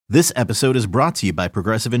This episode is brought to you by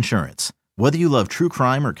Progressive Insurance. Whether you love true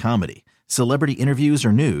crime or comedy, celebrity interviews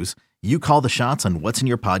or news, you call the shots on what's in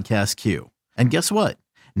your podcast queue. And guess what?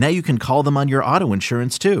 Now you can call them on your auto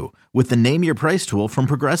insurance too with the Name Your Price tool from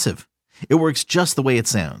Progressive. It works just the way it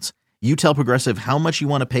sounds. You tell Progressive how much you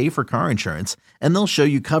want to pay for car insurance, and they'll show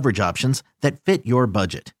you coverage options that fit your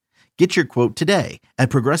budget. Get your quote today at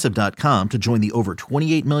Progressive.com to join the over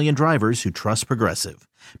 28 million drivers who trust Progressive.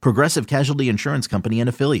 Progressive Casualty Insurance Company and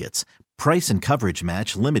Affiliates. Price and coverage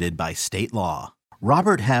match limited by state law.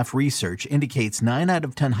 Robert Half research indicates 9 out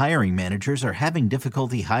of 10 hiring managers are having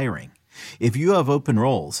difficulty hiring. If you have open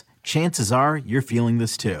roles, chances are you're feeling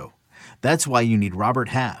this too. That's why you need Robert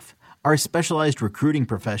Half. Our specialized recruiting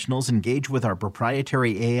professionals engage with our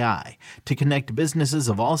proprietary AI to connect businesses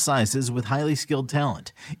of all sizes with highly skilled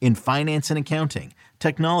talent in finance and accounting,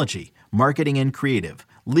 technology, marketing and creative,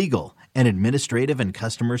 legal, and administrative and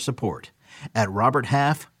customer support. At Robert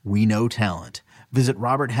Half, we know talent. Visit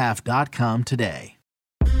roberthalf.com today.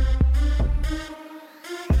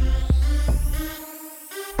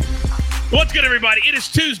 What's good, everybody? It is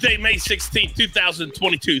Tuesday, May 16th,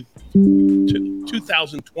 2022.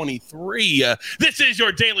 2023. This is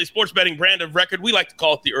your daily sports betting brand of record. We like to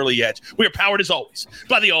call it the Early Edge. We are powered, as always,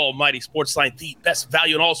 by the almighty Sportsline, the best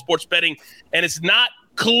value in all sports betting, and it's not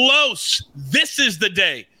close. This is the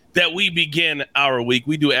day that we begin our week.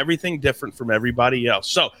 We do everything different from everybody else.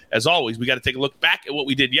 So, as always, we got to take a look back at what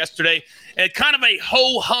we did yesterday, and kind of a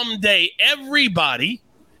ho-hum day. Everybody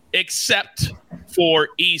except for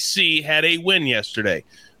EC had a win yesterday.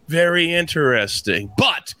 Very interesting.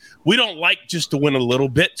 But we don't like just to win a little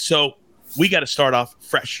bit, so we got to start off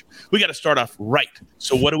fresh. We got to start off right.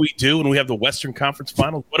 So what do we do when we have the Western Conference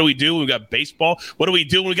Finals? What do we do when we got baseball? What do we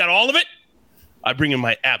do when we got all of it? I bring in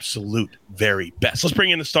my absolute very best. Let's bring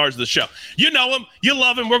in the stars of the show. You know them. You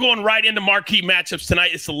love them. We're going right into marquee matchups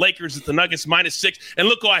tonight. It's the Lakers. It's the Nuggets -6. And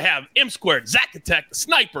look who I have. M-Squared, Zach Attack, the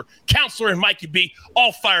Sniper, Counselor, and Mikey B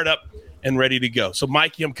all fired up and ready to go. So,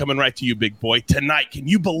 Mikey, I'm coming right to you, big boy. Tonight, can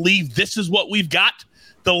you believe this is what we've got?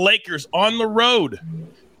 The Lakers on the road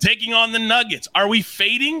taking on the Nuggets. Are we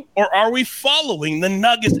fading or are we following the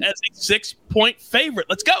Nuggets as a 6-point favorite?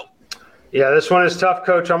 Let's go. Yeah, this one is tough,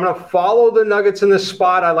 Coach. I'm going to follow the Nuggets in this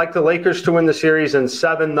spot. I like the Lakers to win the series in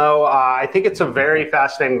 7, though. I think it's a very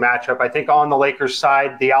fascinating matchup. I think on the Lakers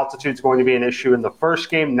side, the altitude is going to be an issue in the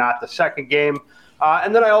first game, not the second game.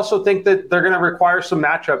 And then I also think that they're going to require some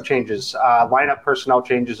matchup changes, lineup personnel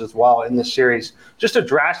changes as well in this series. Just a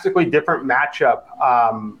drastically different matchup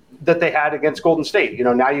that they had against Golden State. You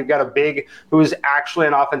know, now you've got a big who is actually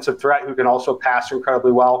an offensive threat who can also pass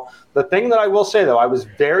incredibly well. The thing that I will say, though, I was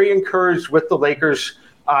very encouraged with the Lakers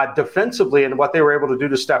defensively and what they were able to do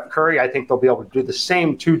to Steph Curry. I think they'll be able to do the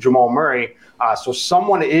same to Jamal Murray. So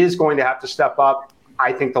someone is going to have to step up.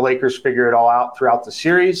 I think the Lakers figure it all out throughout the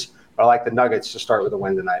series. I like the Nuggets to start with a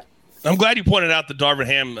win tonight. I'm glad you pointed out the Darvin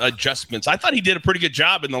Ham adjustments. I thought he did a pretty good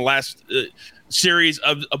job in the last series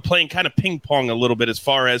of playing kind of ping pong a little bit as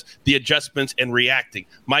far as the adjustments and reacting.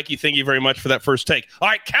 Mikey, thank you very much for that first take. All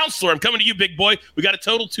right, Counselor, I'm coming to you, big boy. We got a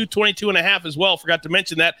total 222.5 as well. Forgot to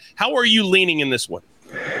mention that. How are you leaning in this one?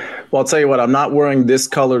 Well, I'll tell you what, I'm not wearing this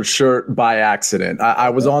colored shirt by accident. I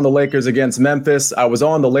was on the Lakers against Memphis. I was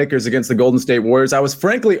on the Lakers against the Golden State Warriors. I was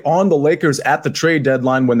frankly on the Lakers at the trade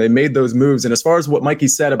deadline when they made those moves. And as far as what Mikey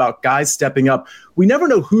said about guys stepping up, we never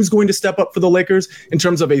know who's going to step up for the Lakers in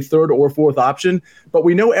terms of a third or fourth option. But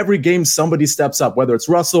we know every game somebody steps up, whether it's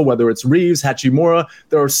Russell, whether it's Reeves, Hachimura.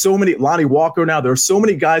 There are so many, Lonnie Walker now. There are so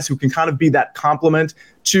many guys who can kind of be that complement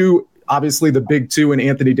to obviously the big two in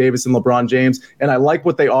Anthony Davis and LeBron James, and I like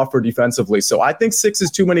what they offer defensively. So I think 6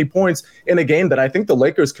 is too many points in a game that I think the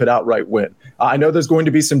Lakers could outright win. I know there's going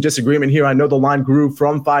to be some disagreement here. I know the line grew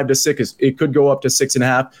from 5 to 6. It could go up to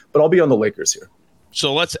 6.5, but I'll be on the Lakers here.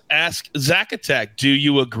 So let's ask Zach Attack, do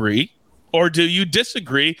you agree or do you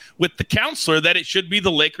disagree with the Counselor that it should be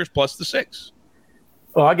the Lakers plus the 6?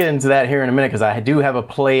 Well, I'll get into that here in a minute because I do have a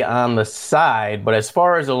play on the side, but as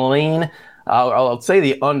far as a lean, I'll say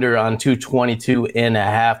the under on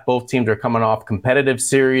 222.5. Both teams are coming off competitive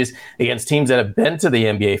series against teams that have been to the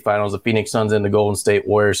NBA Finals, the Phoenix Suns and the Golden State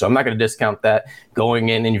Warriors. So I'm not going to discount that going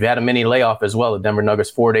in. And you've had a mini layoff as well. The Denver Nuggets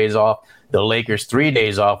 4 days off. The Lakers 3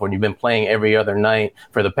 days off when you've been playing every other night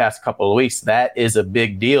for the past couple of weeks. That is a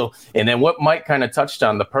big deal. And then what Mike kind of touched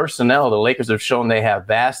on, the personnel, the Lakers have shown they have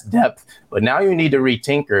vast depth, but now you need to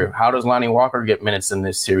retinker. How does Lonnie Walker get minutes in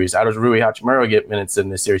this series? How does Rui Hachimura get minutes in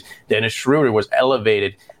this series? Dennis Schroeder was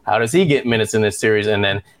elevated. How does he get minutes in this series? And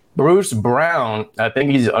then Bruce Brown, I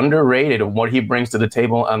think he's underrated of what he brings to the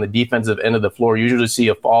table on the defensive end of the floor. Usually see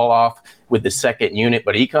a fall off with the second unit,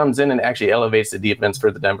 but he comes in and actually elevates the defense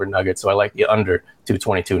for the Denver Nuggets. So I like the under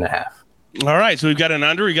 222.5. All right, so we've got an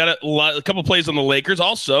under. We got a couple plays on the Lakers.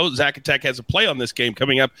 Also, Zach Attack has a play on this game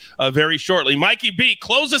coming up very shortly. Mikey B,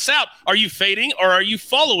 close us out. Are you fading or are you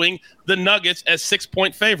following the Nuggets as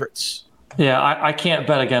 6-point favorites? Yeah, I can't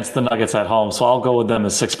bet against the Nuggets at home, so I'll go with them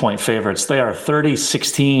as 6-point favorites. They are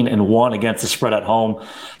 30-16-1 against the spread at home,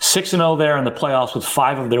 6-0 there in the playoffs with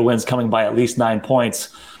 5 of their wins coming by at least 9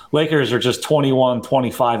 points. Lakers are just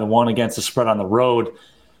 21-25-1 against the spread on the road.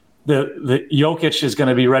 The Jokic is going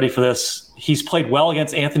to be ready for this. He's played well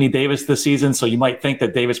against Anthony Davis this season, so you might think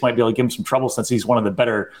that Davis might be able to give him some trouble since he's one of the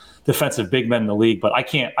better defensive big men in the league. But I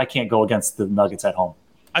can't go against the Nuggets at home.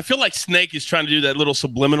 I feel like Snake is trying to do that little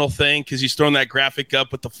subliminal thing because he's throwing that graphic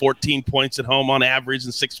up with the 14 points at home on average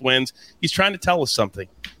and 6 wins. He's trying to tell us something.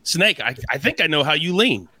 Snake, I think I know how you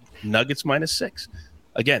lean. Nuggets -6.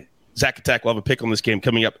 Again, Zach Attack will have a pick on this game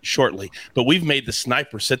coming up shortly. But we've made the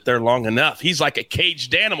sniper sit there long enough. He's like a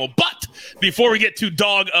caged animal. But before we get to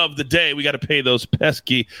dog of the day, we got to pay those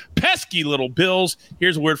pesky little bills.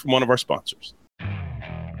 Here's a word from one of our sponsors.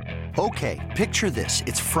 Okay, picture this.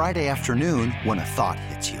 It's Friday afternoon when a thought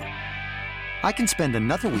hits you. I can spend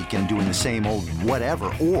another weekend doing the same old whatever,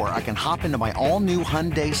 or I can hop into my all-new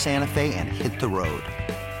Hyundai Santa Fe and hit the road.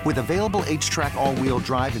 With available H-Track all-wheel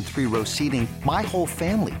drive and 3-row seating, my whole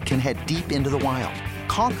family can head deep into the wild.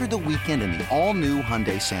 Conquer the weekend in the all-new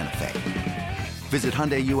Hyundai Santa Fe. Visit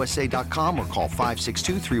HyundaiUSA.com or call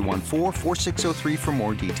 562-314-4603 for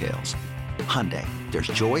more details. Hyundai, there's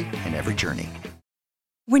joy in every journey.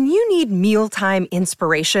 When you need mealtime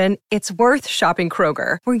inspiration, it's worth shopping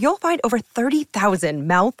Kroger, where you'll find over 30,000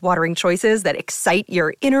 mouth-watering choices that excite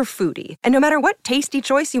your inner foodie. And no matter what tasty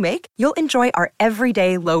choice you make, you'll enjoy our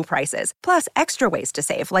everyday low prices, plus extra ways to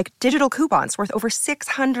save, like digital coupons worth over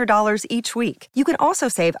 $600 each week. You can also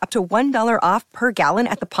save up to $1 off per gallon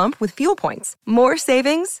at the pump with fuel points. More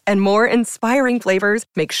savings and more inspiring flavors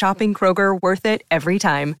make shopping Kroger worth it every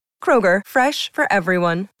time. Kroger, fresh for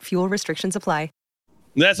everyone. Fuel restrictions apply.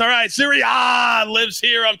 That's all right. Serie A lives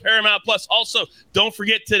here on Paramount Plus. Also, don't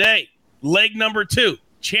forget today, leg number 2,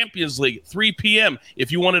 Champions League, 3 p.m.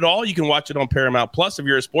 If you want it all, you can watch it on Paramount Plus. If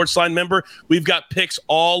you're a Sportsline member, we've got picks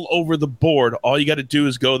all over the board. All you got to do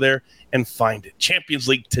is go there and find it. Champions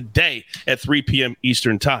League today at 3 p.m.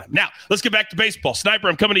 Eastern time. Now, let's get back to baseball. Sniper,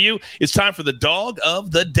 I'm coming to you. It's time for the dog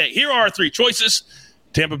of the day. Here are our 3 choices.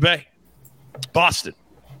 Tampa Bay, Boston,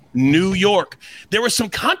 New York. There was some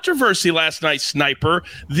controversy last night, Sniper.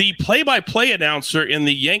 The play-by-play announcer in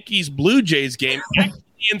the Yankees-Blue Jays game actually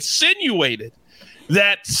insinuated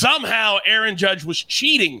that somehow Aaron Judge was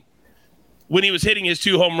cheating when he was hitting his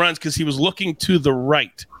 2 home runs because he was looking to the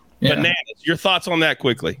right. Yeah. Bananas. Your thoughts on that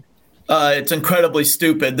quickly? It's incredibly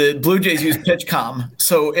stupid. The Blue Jays use PitchCom.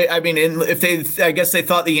 So, I guess they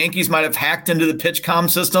thought the Yankees might have hacked into the PitchCom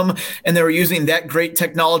system and they were using that great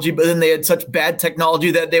technology, but then they had such bad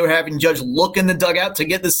technology that they were having Judge look in the dugout to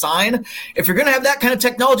get the sign. If you're going to have that kind of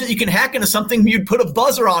technology, you can hack into something, you'd put a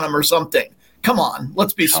buzzer on them or something. Come on,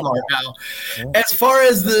 let's be smart now. As far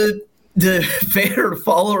as the fader to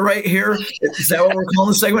follow right here, is that what we're calling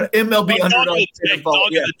the segment? MLB underdog.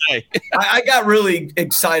 I got really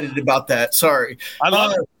excited about that. Sorry. I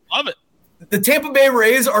love it. The Tampa Bay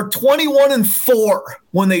Rays are 21-4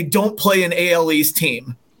 when they don't play an AL East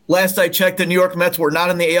team. Last I checked, the New York Mets were not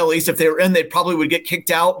in the AL East. If they were in, they probably would get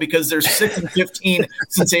kicked out because they're 6-15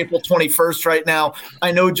 since April 21st right now.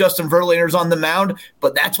 I know Justin Verlander's on the mound,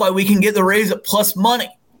 but that's why we can get the Rays at plus money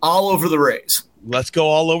all over the Rays. Let's go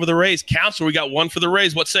all over the Rays. Counselor, we got 1 for the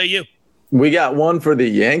Rays. What say you? We got 1 for the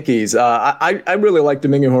Yankees. I really like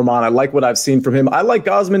Domingo Germán. I like what I've seen from him. I like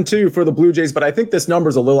Gausman, too, for the Blue Jays, but I think this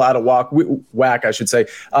number's a little out of whack, I should say.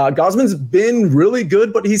 Gausman's been really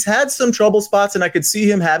good, but he's had some trouble spots, and I could see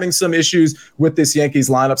him having some issues with this Yankees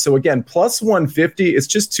lineup. So, again, plus 150, it's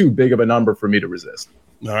just too big of a number for me to resist.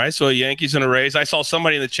 All right, so Yankees and a Rays. I saw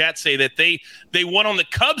somebody in the chat say that they won on the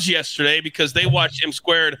Cubs yesterday because they watched M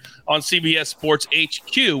Squared on CBS Sports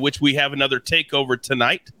HQ, which we have another takeover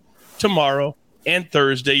tonight, tomorrow, and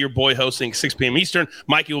Thursday. Your boy hosting 6 p.m. Eastern.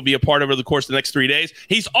 Mikey will be a part over the course of the next 3 days.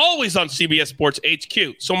 He's always on CBS Sports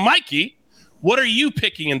HQ. So, Mikey, what are you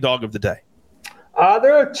picking in Dog of the Day?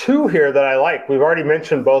 There are two here that I like. We've already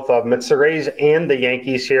mentioned both of them. It's the Rays and the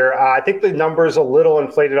Yankees here. I think the number's a little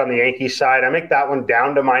inflated on the Yankees side. I make that one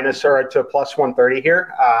down to plus 130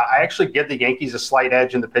 here. I actually give the Yankees a slight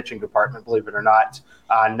edge in the pitching department, believe it or not.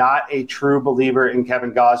 Not a true believer in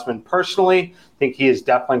Kevin Gausman personally. I think he is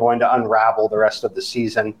definitely going to unravel the rest of the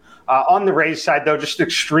season. On the Rays side, though, just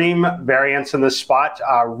extreme variance in this spot.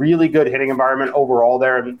 Really good hitting environment overall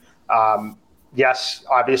there. And yes,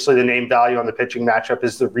 obviously the name value on the pitching matchup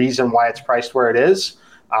is the reason why it's priced where it is.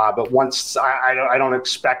 But once I don't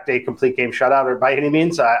expect a complete game shutout or by any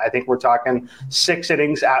means. I think we're talking 6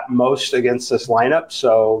 innings at most against this lineup.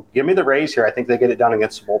 So give me the Rays here. I think they get it done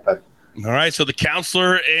against the bullpen. All right, so the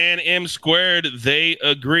counselor and M Squared, they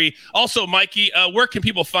agree. Also, Mikey, where can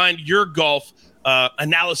people find your golf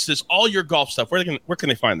analysis, all your golf stuff? Where can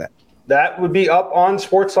they find that? That would be up on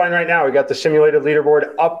Sportsline right now. We got the simulated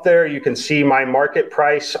leaderboard up there. You can see my market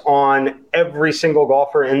price on every single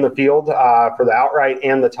golfer in the field for the outright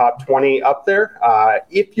and the top 20 up there.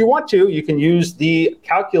 If you want to, you can use the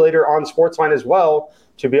calculator on Sportsline as well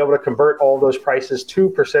to be able to convert all those prices to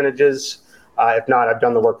percentages. If not, I've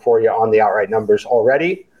done the work for you on the outright numbers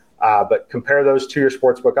already. But compare those to your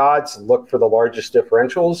sportsbook odds, look for the largest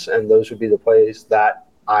differentials, and those would be the plays that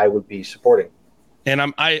I would be supporting.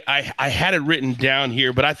 And I had it written down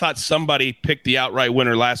here, but I thought somebody picked the outright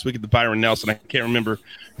winner last week at the Byron Nelson. I can't remember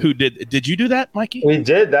who did. Did you do that, Mikey? We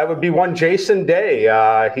did. That would be one Jason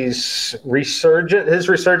Day. He's resurgent. His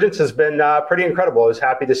resurgence has been pretty incredible. I was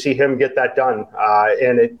happy to see him get that done.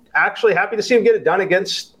 And actually happy to see him get it done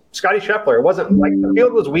against Scotty Scheffler. It wasn't like the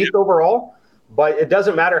field was weak overall, but it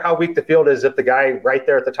doesn't matter how weak the field is if the guy right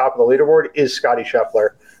there at the top of the leaderboard is Scotty Scheffler.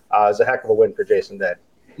 It's a heck of a win for Jason Day.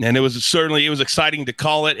 And it was exciting to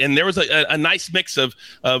call it. And there was a nice mix of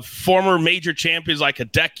former major champions like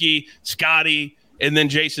Hideki, Scotty, and then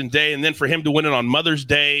Jason Day. And then for him to win it on Mother's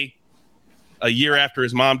Day a year after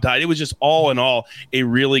his mom died, it was just all in all a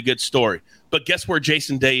really good story. But guess where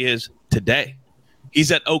Jason Day is today?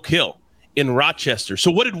 He's at Oak Hill in Rochester. So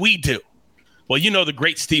what did we do? Well, you know the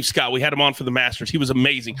great Steve Scott. We had him on for the Masters. He was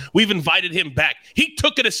amazing. We've invited him back. He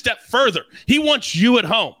took it a step further. He wants you at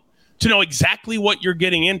home to know exactly what you're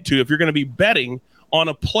getting into if you're going to be betting on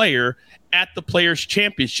a player at the Players'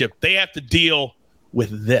 Championship. They have to deal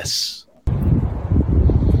with this.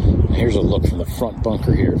 Here's a look from the front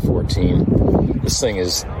bunker here at 14. This thing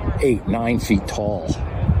is 8-9 feet tall.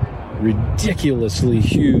 Ridiculously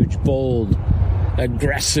huge, bold,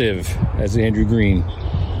 aggressive, as Andrew Green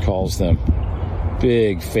calls them.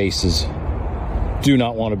 Big faces. Do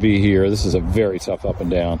not want to be here. This is a very tough up and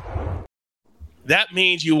down. That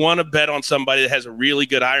means you want to bet on somebody that has a really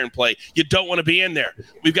good iron play. You don't want to be in there.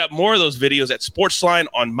 We've got more of those videos at Sportsline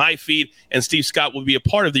on my feed, and Steve Scott will be a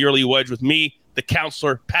part of the early wedge with me, the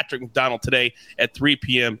counselor, Patrick McDonald, today at 3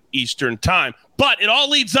 p.m. Eastern time. But it all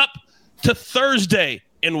leads up to Thursday.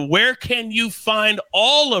 And where can you find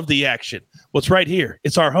all of the action? Well, it's right here.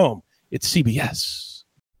 It's our home. It's CBS.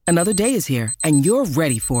 Another day is here, and you're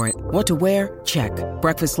ready for it. What to wear? Check.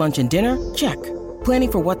 Breakfast, lunch, and dinner? Check.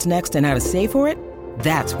 Planning for what's next and how to save for it?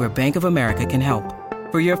 That's where Bank of America can help.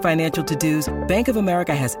 For your financial to-dos, Bank of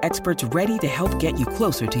America has experts ready to help get you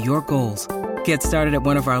closer to your goals. Get started at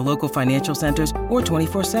one of our local financial centers or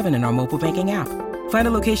 24/7 in our mobile banking app. Find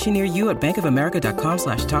a location near you at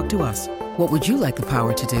bankofamerica.com/talktous. What would you like the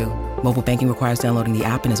power to do? Mobile banking requires downloading the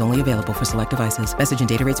app and is only available for select devices. Message and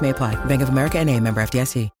data rates may apply. Bank of America NA, member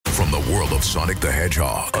FDIC. From the world of Sonic the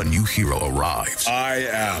Hedgehog, a new hero arrives. I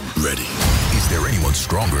am ready. Is there anyone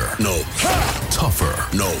stronger? No.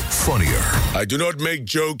 Tougher? No. Funnier? I do not make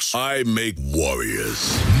jokes. I make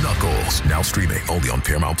warriors. Knuckles, now streaming only on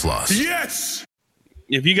Paramount Plus. Yes!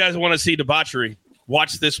 If you guys want to see debauchery,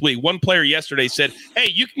 watch this week. One player yesterday said, hey,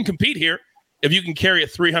 you can compete here if you can carry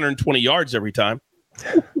it 320 yards every time.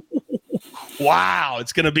 Wow,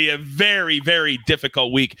 it's going to be a very, very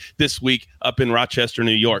difficult week this week up in Rochester,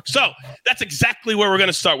 New York. So that's exactly where we're going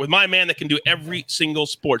to start with my man that can do every single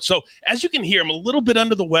sport. So as you can hear, I'm a little bit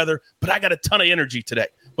under the weather, but I got a ton of energy today.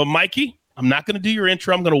 But Mikey, I'm not going to do your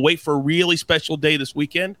intro. I'm going to wait for a really special day this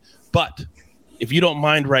weekend. But if you don't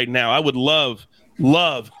mind right now, I would love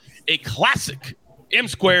a classic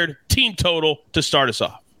M-squared team total to start us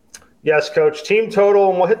off. Yes, Coach. Team total,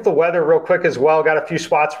 and we'll hit the weather real quick as well. Got a few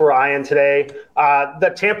spots we're eyeing today.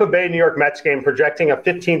 The Tampa Bay New York Mets game projecting a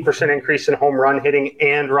 15% increase in home run hitting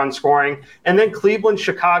and run scoring. And then Cleveland,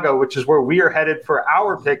 Chicago, which is where we are headed for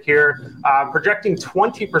our pick here, projecting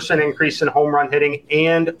 20% increase in home run hitting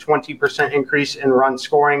and 20% increase in run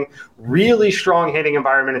scoring. Really strong hitting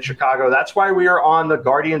environment in Chicago. That's why we are on the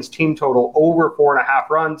Guardians team total over 4.5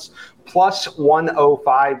 runs. plus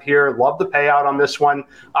 105 here. Love the payout on this one.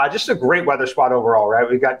 Just a great weather spot overall, right?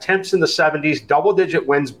 We've got temps in the 70s, double-digit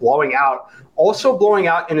winds blowing out. Also blowing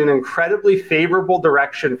out in an incredibly favorable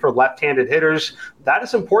direction for left-handed hitters. That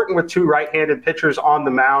is important with two right-handed pitchers on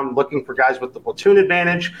the mound, looking for guys with the platoon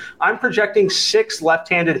advantage. I'm projecting 6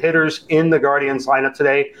 left-handed hitters in the Guardians lineup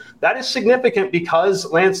today. That is significant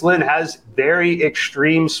because Lance Lynn has very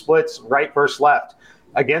extreme splits right versus left.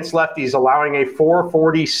 Against lefties, allowing a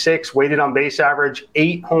 446 weighted on base average,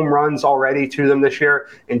 8 home runs already to them this year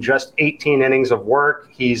in just 18 innings of work.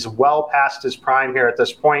 He's well past his prime here at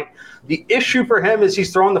this point. The issue for him is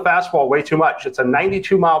he's throwing the fastball way too much. It's a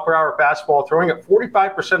 92 mile per hour fastball, throwing it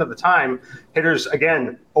 45% of the time. Hitters,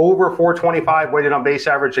 again, over 425 weighted on base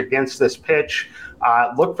average against this pitch.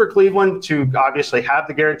 Look for Cleveland to obviously have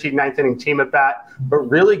the guaranteed 9th inning team at bat, but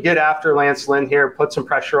really get after Lance Lynn here, put some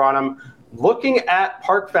pressure on him. Looking at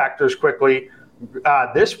park factors quickly,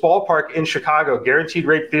 this ballpark in Chicago, Guaranteed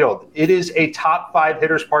Rate Field, it is a top 5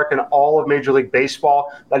 hitters park in all of Major League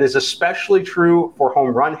Baseball. That is especially true for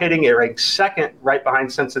home run hitting. It ranks second right behind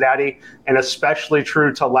Cincinnati, and especially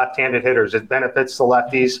true to left-handed hitters. It benefits the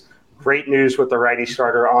lefties. Great news with the righty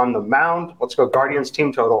starter on the mound. Let's go Guardians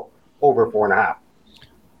team total over 4.5.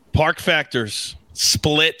 Park factors,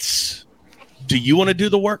 splits. Do you want to do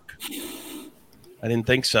the work? I didn't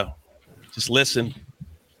think so. Just listen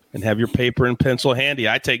and have your paper and pencil handy.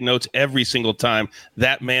 I take notes every single time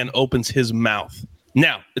that man opens his mouth.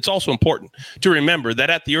 Now, it's also important to remember that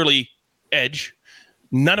at the early edge,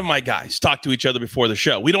 none of my guys talk to each other before the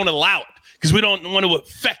show. We don't allow it because we don't want to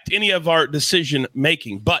affect any of our decision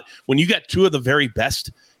making. But when you got 2 of the very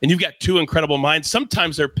best and you've got 2 incredible minds,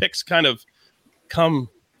 sometimes their picks kind of come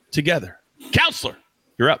together. Counselor,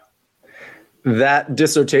 you're up. That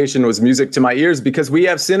dissertation was music to my ears because we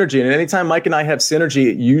have synergy. And anytime Mike and I have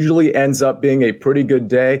synergy, it usually ends up being a pretty good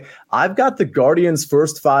day. I've got the Guardians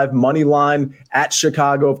first 5 money line at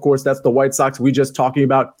Chicago. Of course, that's the White Sox we just talking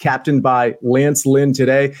about, captained by Lance Lynn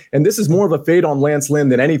today. And this is more of a fade on Lance Lynn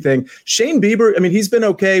than anything. Shane Bieber, I mean, he's been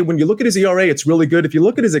okay. When you look at his ERA, it's really good. If you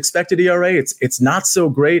look at his expected ERA, it's not so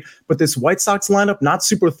great. But this White Sox lineup, not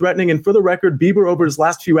super threatening. And for the record, Bieber over his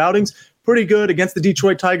last few outings, pretty good against the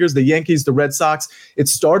Detroit Tigers, the Yankees, the Red Sox.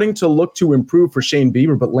 It's starting to look to improve for Shane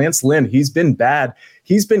Bieber, but Lance Lynn, he's been bad.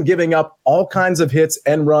 He's been giving up all kinds of hits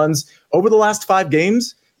and runs. Over the last 5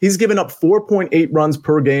 games, he's given up 4.8 runs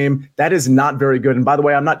per game. That is not very good. And by the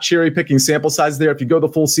way, I'm not cherry picking sample size there. If you go the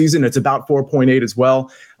full season, it's about 4.8 as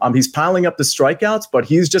well. He's piling up the strikeouts, but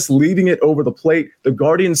he's just leaving it over the plate. The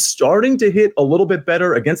Guardians starting to hit a little bit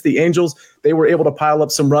better against the Angels. They were able to pile up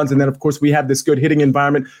some runs. And then, of course, we have this good hitting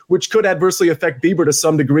environment, which could adversely affect Bieber to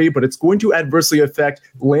some degree, but it's going to adversely affect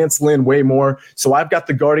Lance Lynn way more. So I've got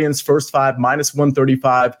the Guardians first 5 minus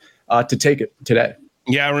 135 to take it today.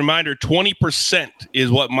 Yeah, a reminder, 20% is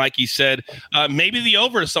what Mikey said. Maybe the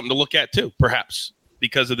over is something to look at too, perhaps,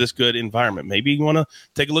 because of this good environment. Maybe you want to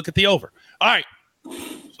take a look at the over. All right,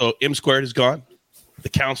 so M squared is gone. The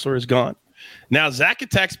counselor is gone. Now, Zach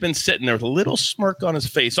Attack's been sitting there with a little smirk on his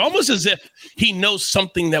face, almost as if he knows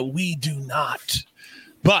something that we do not.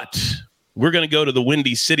 But we're going to go to the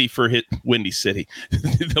Windy City Windy City,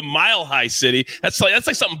 the Mile High City. That's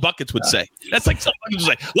like something Buckets would say. That's like something Buckets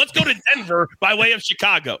would say. Let's go to Denver by way of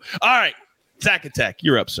Chicago. All right, Zach Attack,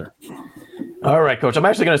 you're up, sir. All right, Coach. I'm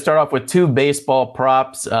actually going to start off with 2 baseball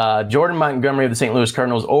props. Jordan Montgomery of the St. Louis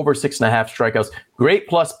Cardinals over 6.5 strikeouts. Great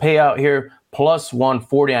plus payout here. Plus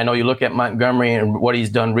 140. I know you look at Montgomery and what he's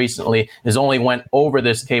done recently, has only went over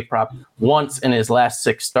this K prop once in his last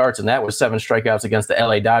 6 starts, and that was 7 strikeouts against the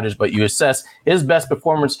LA Dodgers. But you assess his best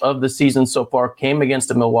performance of the season so far came against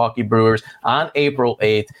the Milwaukee Brewers on April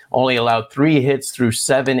 8th, only allowed 3 hits through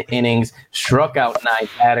 7 innings, struck out 9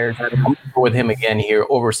 batters. I'm with him again here,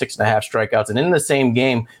 over 6.5 strikeouts. And in the same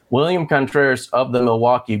game, William Contreras of the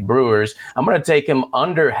Milwaukee Brewers, I'm going to take him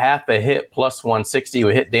under half a hit, plus 160.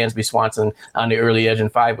 We hit Dansby Swanson on the early edge in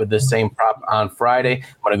 5 with this same prop on Friday.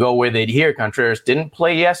 I'm going to go with it here. Contreras didn't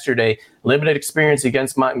play yesterday. Limited experience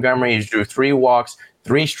against Montgomery. He drew 3 walks,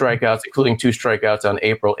 3 strikeouts, including 2 strikeouts on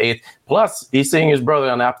April 8th. Plus, he's seeing his brother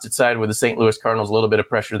on the opposite side with the St. Louis Cardinals. A little bit of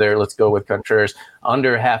pressure there. Let's go with Contreras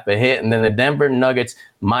under half a hit. And then the Denver Nuggets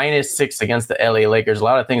 -6 against the LA Lakers. A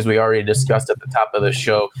lot of things we already discussed at the top of the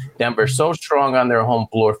show. Denver so strong on their home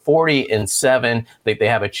floor, 40-7. I think they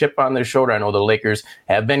have a chip on their shoulder. I know the Lakers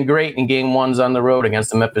have been great in game 1s on the road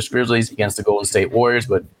against the Memphis Grizzlies, against the Golden State Warriors,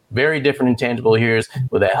 but very different intangible here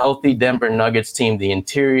with a healthy Denver Nuggets team. The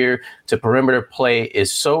interior to perimeter play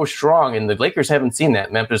is so strong, and the Lakers haven't seen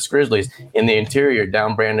that. Memphis Grizzlies in the interior,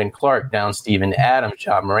 down Brandon Clark, down Steven Adams,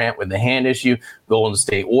 Ja Morant with the hand issue. Golden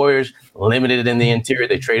State Warriors, limited in the interior.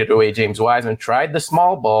 They traded away James Wiseman, tried the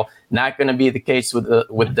small ball. Not going to be the case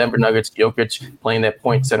with Denver Nuggets. Jokic playing that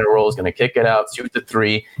point center role is going to kick it out, shoot the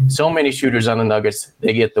three. So many shooters on the Nuggets.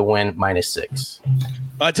 They get the win, -6.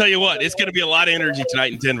 I tell you what, it's going to be a lot of energy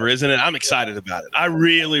tonight in Denver, isn't it? I'm excited about it. I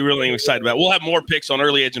really, really am excited about it. We'll have more picks on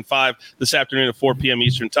Early Edge in 5 this afternoon at 4 p.m.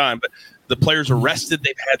 Eastern time. But the players are rested.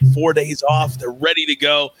 They've had 4 days off. They're ready to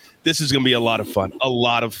go. This is going to be a lot of fun. A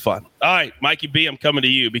lot of fun. All right, Mikey B, I'm coming to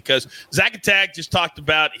you because Zach Attag just talked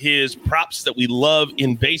about his props that we love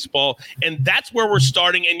in baseball, and that's where we're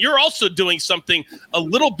starting. And you're also doing something a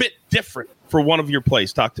little bit different for one of your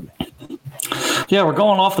plays. Talk to me. Yeah, we're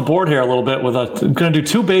going off the board here a little bit. We're going to do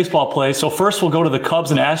 2 baseball plays. So first we'll go to the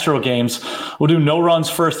Cubs and Astro games. We'll do no runs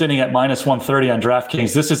first inning at -130 on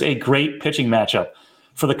DraftKings. This is a great pitching matchup.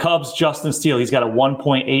 For the Cubs, Justin Steele, he's got a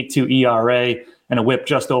 1.82 ERA and a whip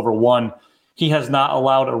just over 1. He has not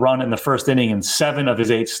allowed a run in the first inning in 7 of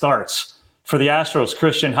his 8 starts. For the Astros,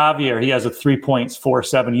 Christian Javier, he has a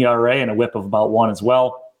 3.47 ERA and a whip of about 1 as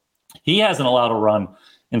well. He hasn't allowed a run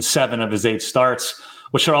in 7 of his 8 starts.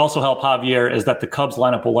 What should also help Javier is that the Cubs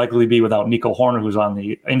lineup will likely be without Nico Horner, who's on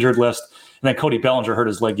the injured list. And then Cody Bellinger hurt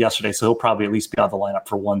his leg yesterday, so he'll probably at least be out of the lineup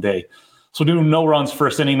for 1 day. So do no runs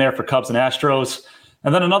first inning there for Cubs and Astros.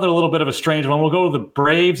 And then another little bit of a strange one. We'll go to the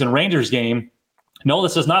Braves and Rangers game. No,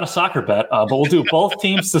 this is not a soccer bet, but we'll do both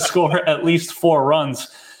teams to score at least 4 runs.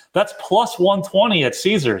 That's +120 at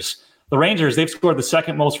Caesars. The Rangers, they've scored the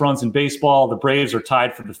 2nd most runs in baseball. The Braves are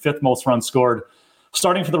tied for the 5th most runs scored.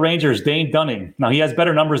 Starting for the Rangers, Dane Dunning. Now, he has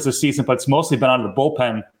better numbers this season, but it's mostly been out of the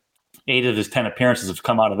bullpen. 8 of his 10 appearances have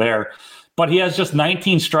come out of there. But he has just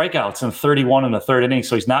 19 strikeouts and 31 in the 3rd inning,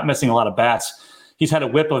 so he's not missing a lot of bats. He's had a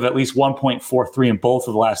whip of at least 1.43 in both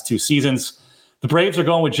of the last 2 seasons. The Braves are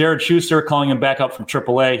going with Jared Schuster, calling him back up from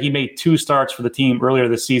AAA. He made 2 starts for the team earlier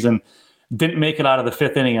this season. Didn't make it out of the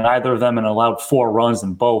 5th inning in either of them and allowed 4 runs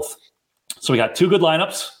in both. So we got 2 good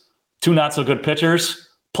lineups, 2 not-so-good pitchers,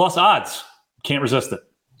 plus odds. Can't resist it.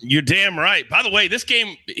 You're damn right. By the way, this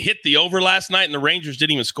game hit the over last night, and the Rangers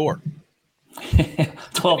didn't even score.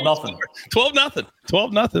 12-0.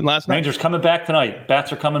 12-0 last night. Rangers coming back tonight.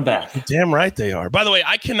 Bats are coming back. Damn right they are. By the way,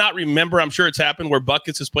 I cannot remember. I'm sure it's happened where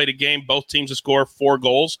Buckets has played a game. Both teams have scored 4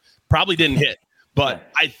 goals. Probably didn't hit,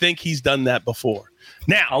 but I think he's done that before.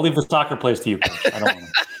 Now I'll leave the soccer plays to you, Coach. I don't want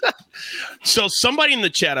to. So somebody in the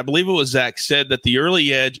chat, I believe it was Zach, said that the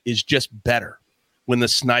early edge is just better when the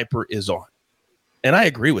sniper is on. And I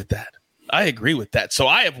agree with that. So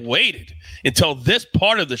I have waited until this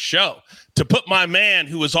part of the show to put my man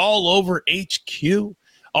who is all over HQ,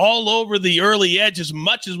 all over the early edge as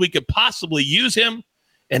much as we could possibly use him,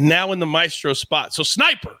 and now in the maestro spot. So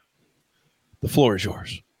Sniper, the floor is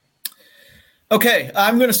yours. Okay,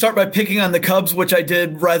 I'm going to start by picking on the Cubs, which I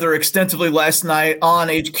did rather extensively last night on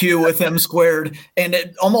HQ with M squared, and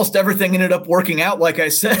almost everything ended up working out, like I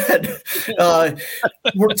said.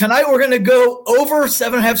 Tonight we're going to go over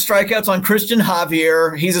 7.5 strikeouts on Christian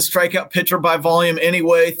Javier. He's a strikeout pitcher by volume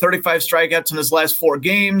anyway, 35 strikeouts in his last 4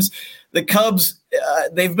 games. The Cubs,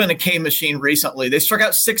 they've been a K machine recently. They struck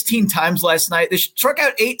out 16 times last night. They struck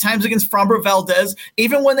out 8 times against Framber Valdez.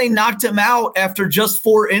 Even when they knocked him out after just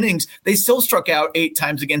 4 innings, they still struck out 8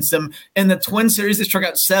 times against him. In the Twin Series, they struck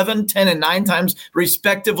out 7, 10, and 9 times,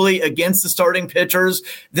 respectively, against the starting pitchers.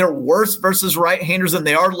 They're worse versus right-handers than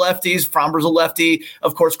they are lefties. Framber's a lefty.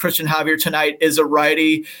 Of course, Christian Javier tonight is a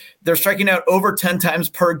righty. They're striking out over 10 times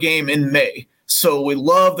per game in May. So we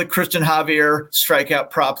love the Christian Javier strikeout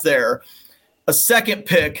prop there. A second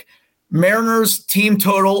pick, Mariners team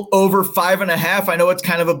total over 5.5. I know it's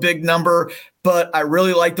kind of a big number, but I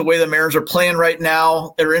really like the way the Mariners are playing right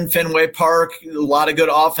now. They're in Fenway Park. A lot of good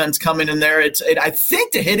offense coming in there. I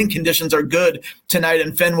think the hitting conditions are good tonight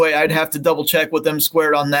in Fenway. I'd have to double check with them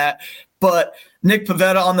squared on that. But Nick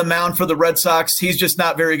Pivetta on the mound for the Red Sox, he's just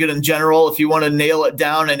not very good in general. If you want to nail it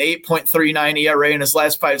down, an 8.39 ERA in his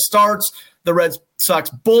last 5 starts. The Red Sox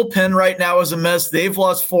bullpen right now is a mess. They've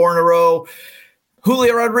lost 4 in a row.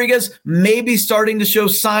 Julio Rodriguez may be starting to show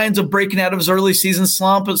signs of breaking out of his early season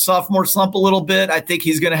slump, a sophomore slump a little bit. I think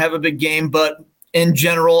he's going to have a big game, but in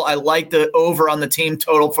general, I like the over on the team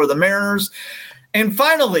total for the Mariners. And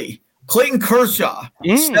finally, Clayton Kershaw,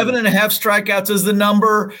 7.5 strikeouts is the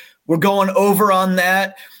number. We're going over on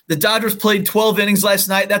that. The Dodgers played 12 innings last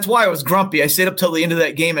night. That's why I was grumpy. I stayed up till the end of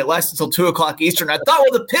that game. It lasted until 2 o'clock Eastern. I thought,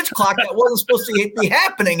 well, the pitch clock, that wasn't supposed to be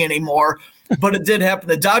happening anymore, but it did happen.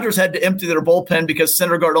 The Dodgers had to empty their bullpen because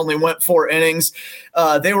Syndergaard only went 4 innings.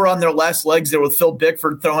 They were on their last legs there with Phil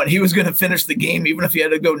Bickford throwing. He was going to finish the game even if he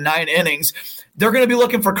had to go 9 innings. They're going to be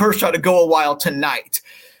looking for Kershaw to go a while tonight.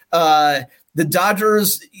 The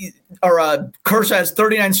Dodgers Kershaw has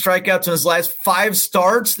 39 strikeouts in his last 5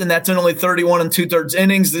 starts, and that's in only 31 2/3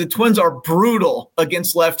 innings. The Twins are brutal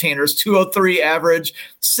against left-handers, 203 average,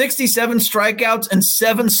 67 strikeouts and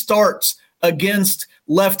 7 starts against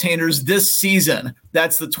left-handers this season.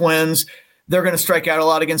 That's the Twins. They're going to strike out a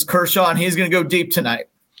lot against Kershaw, and he's going to go deep tonight.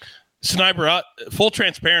 Sniper, full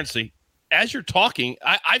transparency. As you're talking,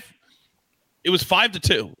 it was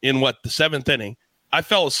 5-2 in the 7th inning. I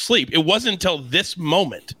fell asleep. It wasn't until this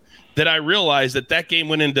moment that I realized that game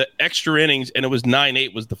went into extra innings and it was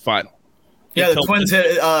 9-8 was the final. Yeah, the Twins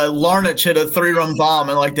hit Larnach hit a 3-run bomb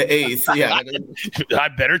in like the 8th. Yeah, I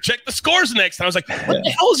better check the scores next time. I was like, what the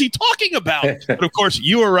hell is he talking about? But of course,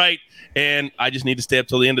 you were right, and I just need to stay up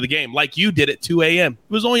till the end of the game, like you did at 2 a.m.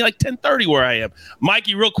 It was only like 10:30 where I am.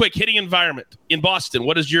 Mikey, real quick, hitting environment in Boston.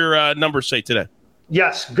 What does your number say today?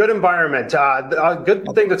 Yes, good environment. A good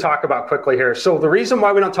thing to talk about quickly here. So the reason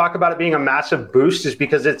why we don't talk about it being a massive boost is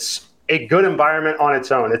because it's a good environment on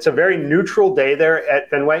its own. It's a very neutral day there at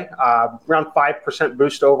Fenway, around 5%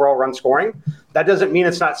 boost overall run scoring. That doesn't mean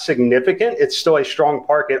it's not significant. It's still a strong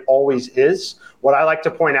park. It always is. What I like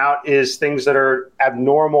to point out is things that are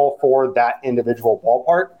abnormal for that individual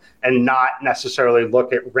ballpark and not necessarily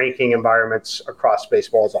look at ranking environments across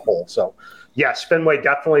baseball as a whole. So yes, Fenway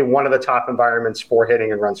definitely one of the top environments for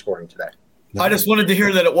hitting and run scoring today. I just wanted to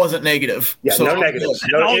hear that it wasn't negative. Yeah, so no negatives.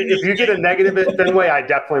 No, if you get a negative at Fenway, I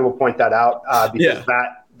definitely will point that out because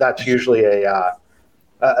that's usually a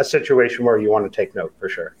situation where you want to take note for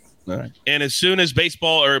sure. All right. And as soon as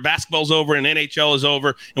baseball or basketball's over and NHL is over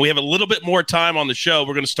and we have a little bit more time on the show,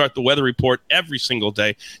 we're going to start the weather report every single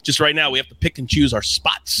day. Just right now, we have to pick and choose our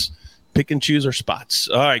spots.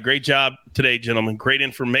 All right, great job today, gentlemen. Great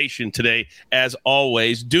information today, as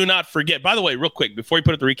always. Do not forget, by the way, real quick, before you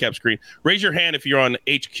put up the recap screen, raise your hand if you're on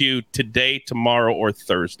HQ today, tomorrow, or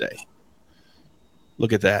Thursday.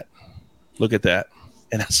 Look at that.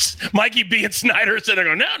 And Mikey B and Snyder said,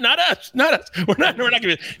 "No, not us. We're not going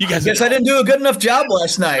to. You guys." I guess I didn't do a good enough job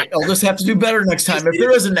last night. I'll just have to do better next time if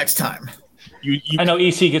there is a next time. I know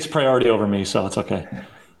EC gets priority over me, so it's okay.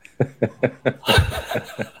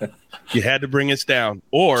 You had to bring us down,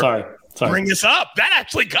 or sorry. Bring us up. That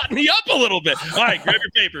actually got me up a little bit. All right, grab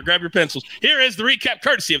your paper, grab your pencils. Here is the recap,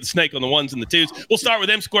 courtesy of the Snake on the ones and the twos. We'll start with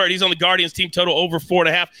M Squared. He's on the Guardians team total over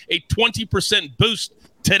 4.5, a 20% boost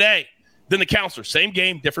today. Then the counselor, same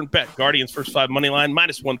game, different bet. Guardians first 5 money line,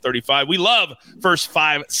 minus 135. We love first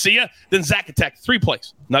 5. See ya. Then Zach Attack, 3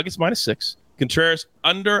 plays. Nuggets minus 6. Contreras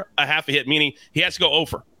under a half a hit, meaning he has to go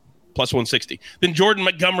over. Plus 160. Then Jordan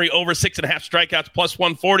Montgomery over 6.5 strikeouts, plus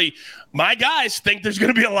 140. My guys think there's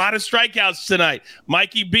going to be a lot of strikeouts tonight.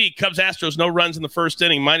 Mikey B, Cubs Astros, no runs in the first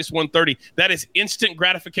inning, minus 130. That is instant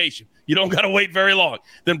gratification. You don't got to wait very long.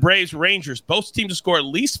 Then Braves Rangers, both teams to score at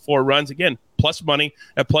least 4 runs. Again, plus money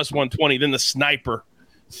at plus 120. Then the Sniper,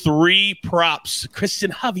 3 props.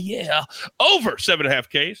 Christian Javier over 7.5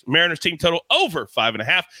 Ks. Mariners team total over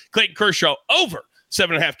 5.5. Clayton Kershaw over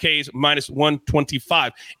 7.5 Ks, minus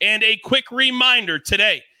 125. And a quick reminder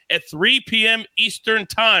today at 3 p.m. Eastern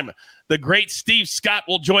time, the great Steve Scott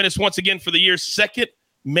will join us once again for the year's second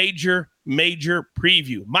major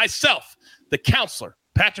preview. Myself, the counselor,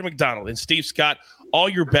 Patrick McDonald, and Steve Scott, all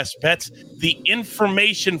your best bets. The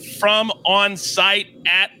information from on site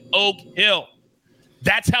at Oak Hill.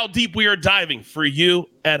 That's how deep we are diving for you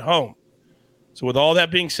at home. So with all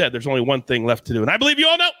that being said, there's only one thing left to do, and I believe you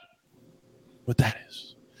all know what that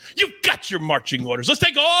is. You've got your marching orders. Let's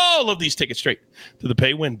take all of these tickets straight to the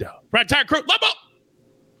pay window. Right, entire crew, level up.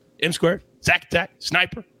 M Squared, Zach Attack,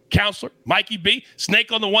 Sniper, Counselor, Mikey B,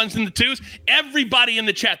 Snake on the ones and the twos. Everybody in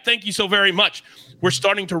the chat, thank you so very much. We're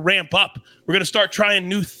starting to ramp up. We're going to start trying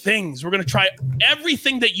new things. We're going to try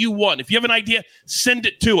everything that you want. If you have an idea, send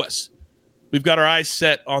it to us. We've got our eyes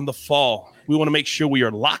set on the fall. We want to make sure we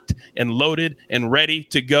are locked and loaded and ready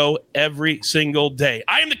to go every single day.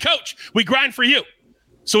 I am the coach. We grind for you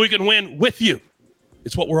so we can win with you.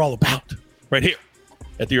 It's what we're all about right here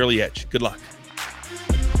at the Early Edge. Good luck.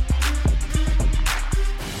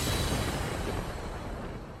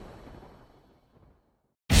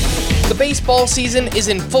 The baseball season is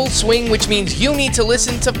in full swing, which means you need to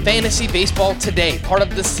listen to Fantasy Baseball Today, part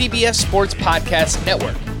of the CBS Sports Podcast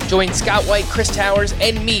Network. Join Scott White, Chris Towers,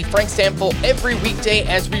 and me, Frank Stample, every weekday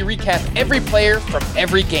as we recap every player from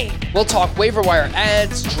every game. We'll talk waiver wire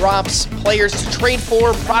ads, drops, players to trade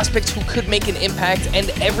for, prospects who could make an impact, and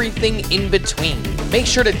everything in between. Make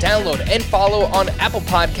sure to download and follow on Apple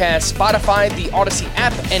Podcasts, Spotify, the Odyssey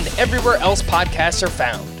app, and everywhere else podcasts are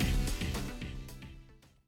found.